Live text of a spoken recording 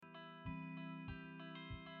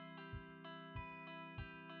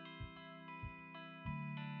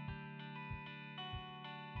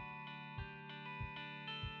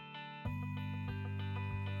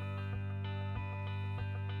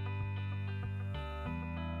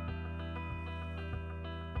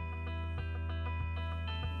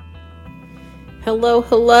Hello,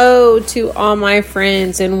 hello to all my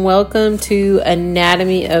friends, and welcome to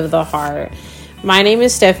Anatomy of the Heart. My name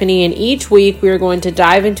is Stephanie, and each week we are going to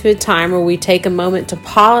dive into a time where we take a moment to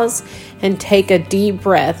pause and take a deep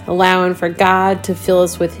breath, allowing for God to fill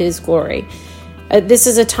us with His glory. This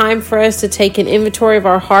is a time for us to take an inventory of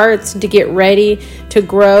our hearts and to get ready to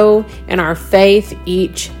grow in our faith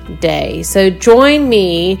each day. So join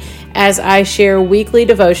me as I share weekly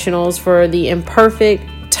devotionals for the imperfect,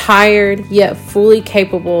 tired, yet fully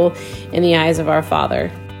capable in the eyes of our Father.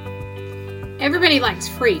 Everybody likes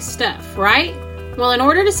free stuff, right? Well, in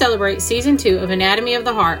order to celebrate Season 2 of Anatomy of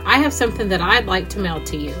the Heart, I have something that I'd like to mail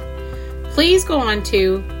to you. Please go on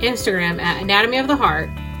to Instagram at Anatomy of the Heart,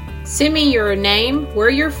 send me your name, where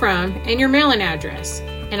you're from, and your mailing address,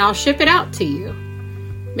 and I'll ship it out to you.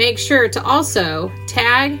 Make sure to also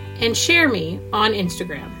tag and share me on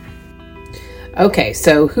Instagram. Okay,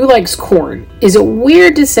 so who likes corn? Is it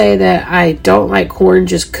weird to say that I don't like corn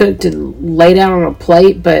just cooked and laid out on a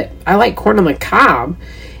plate, but I like corn on the cob,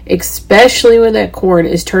 especially when that corn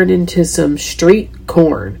is turned into some street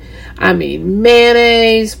corn. I mean,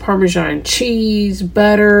 mayonnaise, Parmesan cheese,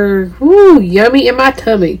 butter, yummy in my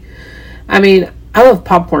tummy. I mean, I love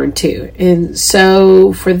popcorn too, and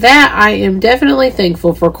so for that, I am definitely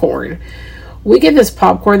thankful for corn. We get this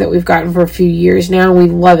popcorn that we've gotten for a few years now, and we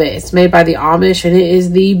love it. It's made by the Amish, and it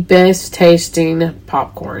is the best tasting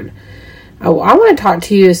popcorn. I want to talk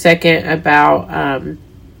to you a second about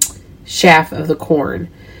chaff of the corn.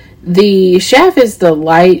 The chaff is the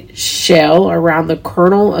light shell around the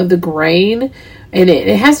kernel of the grain, and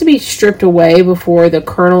it has to be stripped away before the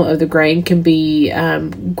kernel of the grain can be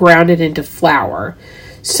grounded into flour.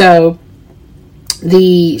 So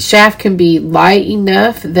the chaff can be light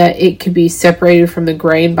enough that it can be separated from the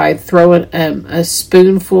grain by throwing a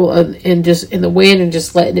spoonful in the wind and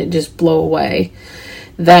just letting it just blow away.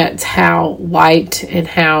 That's how light and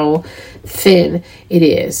how thin it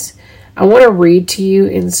is. I want to read to you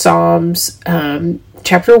in Psalms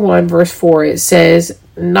chapter 1, verse 4. It says,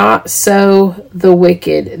 "Not so the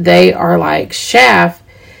wicked, they are like chaff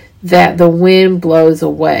that the wind blows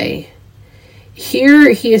away." Here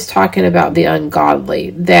he is talking about the ungodly,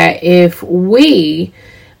 that if we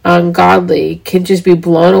ungodly can just be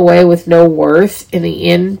blown away with no worth in the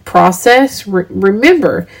end process,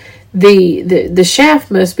 remember, the chaff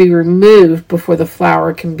must be removed before the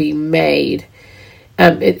flour can be made.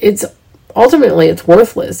 It's ultimately, it's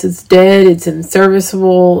worthless. It's dead. It's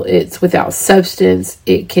inserviceable. It's without substance.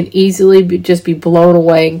 It can easily just be blown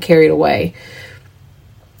away and carried away.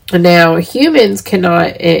 Now, humans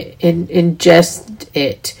cannot ingest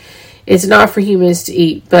it. It's not for humans to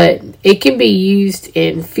eat, but it can be used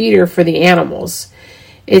in feeder for the animals.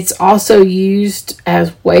 It's also used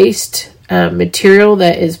as waste material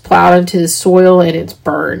that is plowed into the soil and it's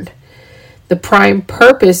burned. The prime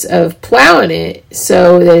purpose of plowing it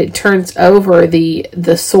so that it turns over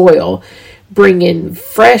the soil, bringing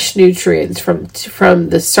fresh nutrients from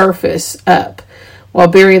the surface up. While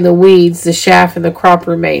burying the weeds, the chaff and the crop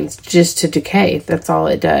remains just to decay. That's all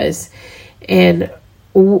it does. And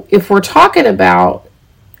if we're talking about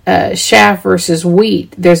chaff versus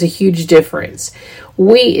wheat, there's a huge difference.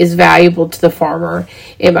 Wheat is valuable to the farmer.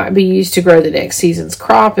 It might be used to grow the next season's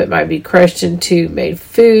crop. It might be crushed into made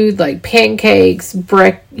food like pancakes,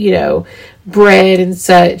 bread and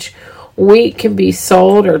such. Wheat can be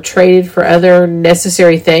sold or traded for other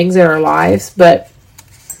necessary things in our lives, but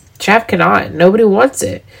chaff cannot. Nobody wants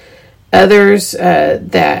it. Others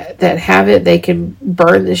that have it, they can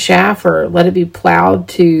burn the chaff or let it be plowed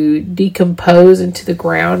to decompose into the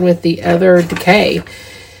ground with the other decay.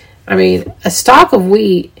 I mean, a stalk of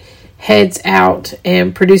wheat heads out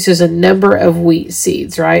and produces a number of wheat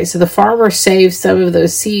seeds, right? So the farmer saves some of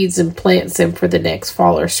those seeds and plants them for the next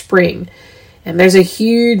fall or spring. And there's a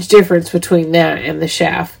huge difference between that and the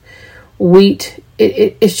chaff. Wheat,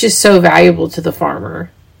 it's just so valuable to the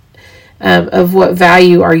farmer. Of what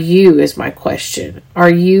value are you is my question.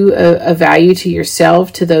 Are you a value to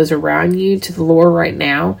yourself, to those around you, to the Lord right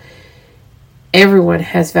now? Everyone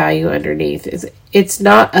has value underneath. It's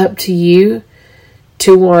not up to you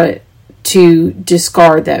to want to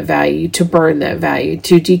discard that value, to burn that value,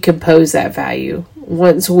 to decompose that value.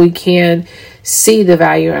 Once we can see the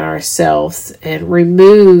value in ourselves and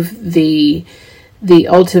remove the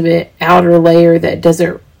ultimate outer layer that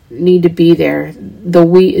doesn't need to be there, the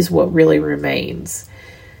wheat is what really remains.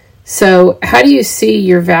 So how do you see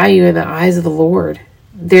your value in the eyes of the Lord?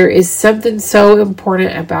 There is something so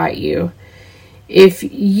important about you. If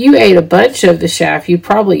you ate a bunch of the chaff, you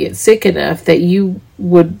probably get sick enough that you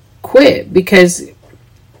would quit, because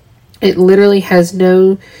it literally has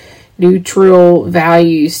no neutral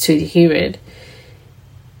values to the human.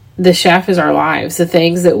 the chaff is our lives. The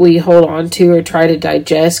things that we hold on to or try to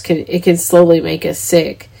digest, can slowly make us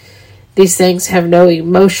sick. These things have no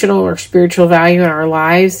emotional or spiritual value in our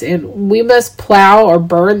lives, and we must plow or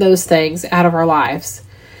burn those things out of our lives.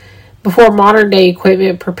 Before modern day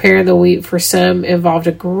equipment, preparing the wheat for some involved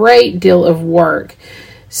a great deal of work.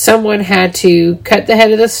 Someone had to cut the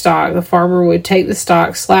head of the stalk. The farmer would take the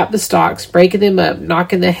stalks, slap the stalks, breaking them up,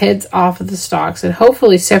 knocking the heads off of the stalks, and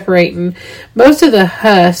hopefully separating most of the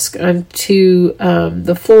husk onto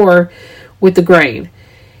the floor with the grain.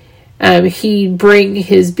 He'd bring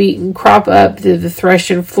his beaten crop up to the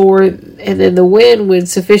threshing floor, and then the wind would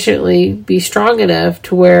sufficiently be strong enough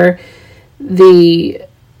to where the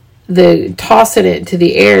tossing it into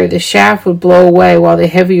the air, the chaff would blow away while the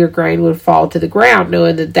heavier grain would fall to the ground,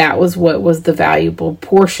 knowing that that was what was the valuable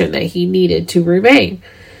portion that he needed to remain.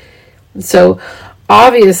 And so,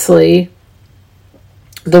 obviously,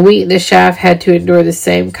 the wheat and the chaff had to endure the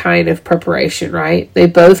same kind of preparation, right? They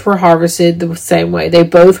both were harvested the same way. They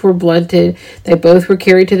both were blunted. They both were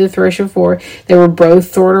carried to the threshing floor. They were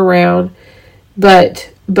both thrown around,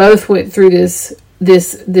 but both went through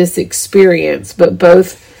this experience, but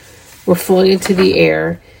both were flung into the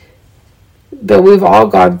air. But we've all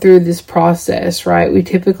gone through this process, right? We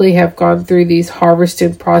typically have gone through these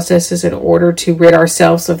harvesting processes in order to rid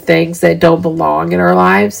ourselves of things that don't belong in our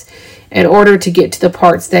lives, in order to get to the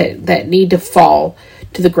parts that need to fall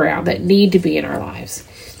to the ground, that need to be in our lives.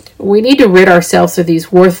 We need to rid ourselves of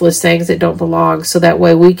these worthless things that don't belong, so that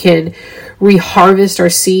way we can reharvest our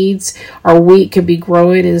seeds. Our wheat can be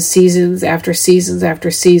growing in seasons after seasons after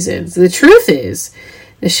seasons. The truth is,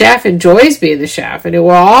 the chaff enjoys being the chaff, and it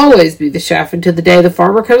will always be the chaff until the day the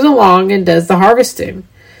farmer comes along and does the harvesting.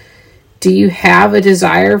 Do you have a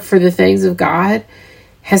desire for the things of God?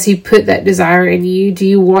 Has He put that desire in you? Do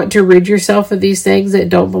you want to rid yourself of these things that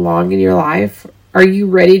don't belong in your life? Are you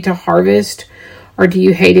ready to harvest, or do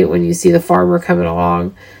you hate it when you see the farmer coming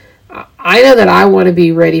along? I know that I want to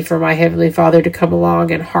be ready for my Heavenly Father to come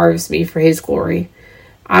along and harvest me for His glory.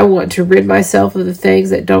 I want to rid myself of the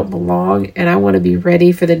things that don't belong, and I want to be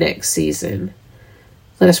ready for the next season.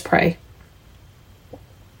 Let us pray.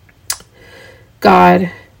 God,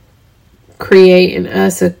 create in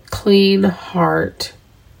us a clean heart.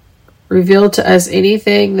 Reveal to us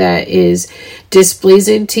anything that is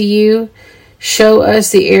displeasing to you. Show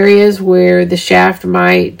us the areas where the shaft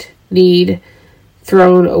might need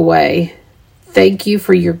thrown away. Thank you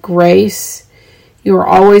for your grace. You are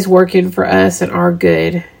always working for us and our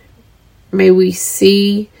good. May we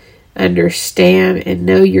see, understand, and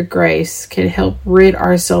know your grace can help rid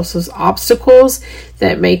ourselves of obstacles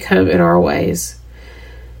that may come in our ways.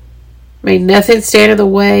 May nothing stand in the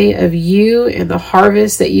way of you and the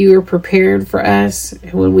harvest that you are preparing for us.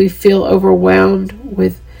 And when we feel overwhelmed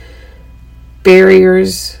with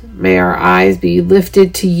barriers, may our eyes be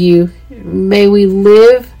lifted to you. May we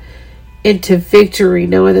live into victory,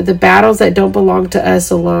 knowing that the battles that don't belong to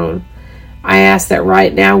us alone. I ask that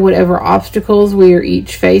right now, whatever obstacles we are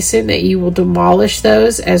each facing, that you will demolish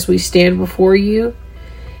those as we stand before you.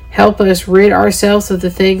 Help us rid ourselves of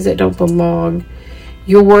the things that don't belong.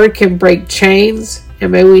 Your word can break chains,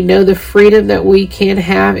 and may we know the freedom that we can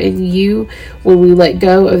have in you when we let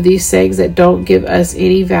go of these things that don't give us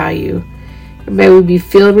any value. And may we be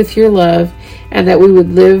filled with your love, and that we would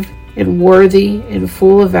live and worthy and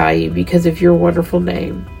full of value because of your wonderful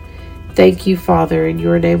name. Thank you, Father. In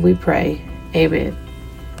your name we pray. Amen.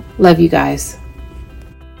 Love you guys.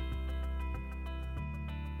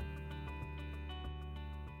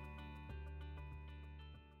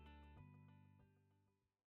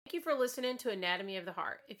 Thank you for listening to Anatomy of the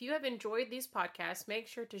Heart. If you have enjoyed these podcasts, make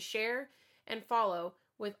sure to share and follow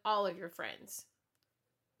with all of your friends.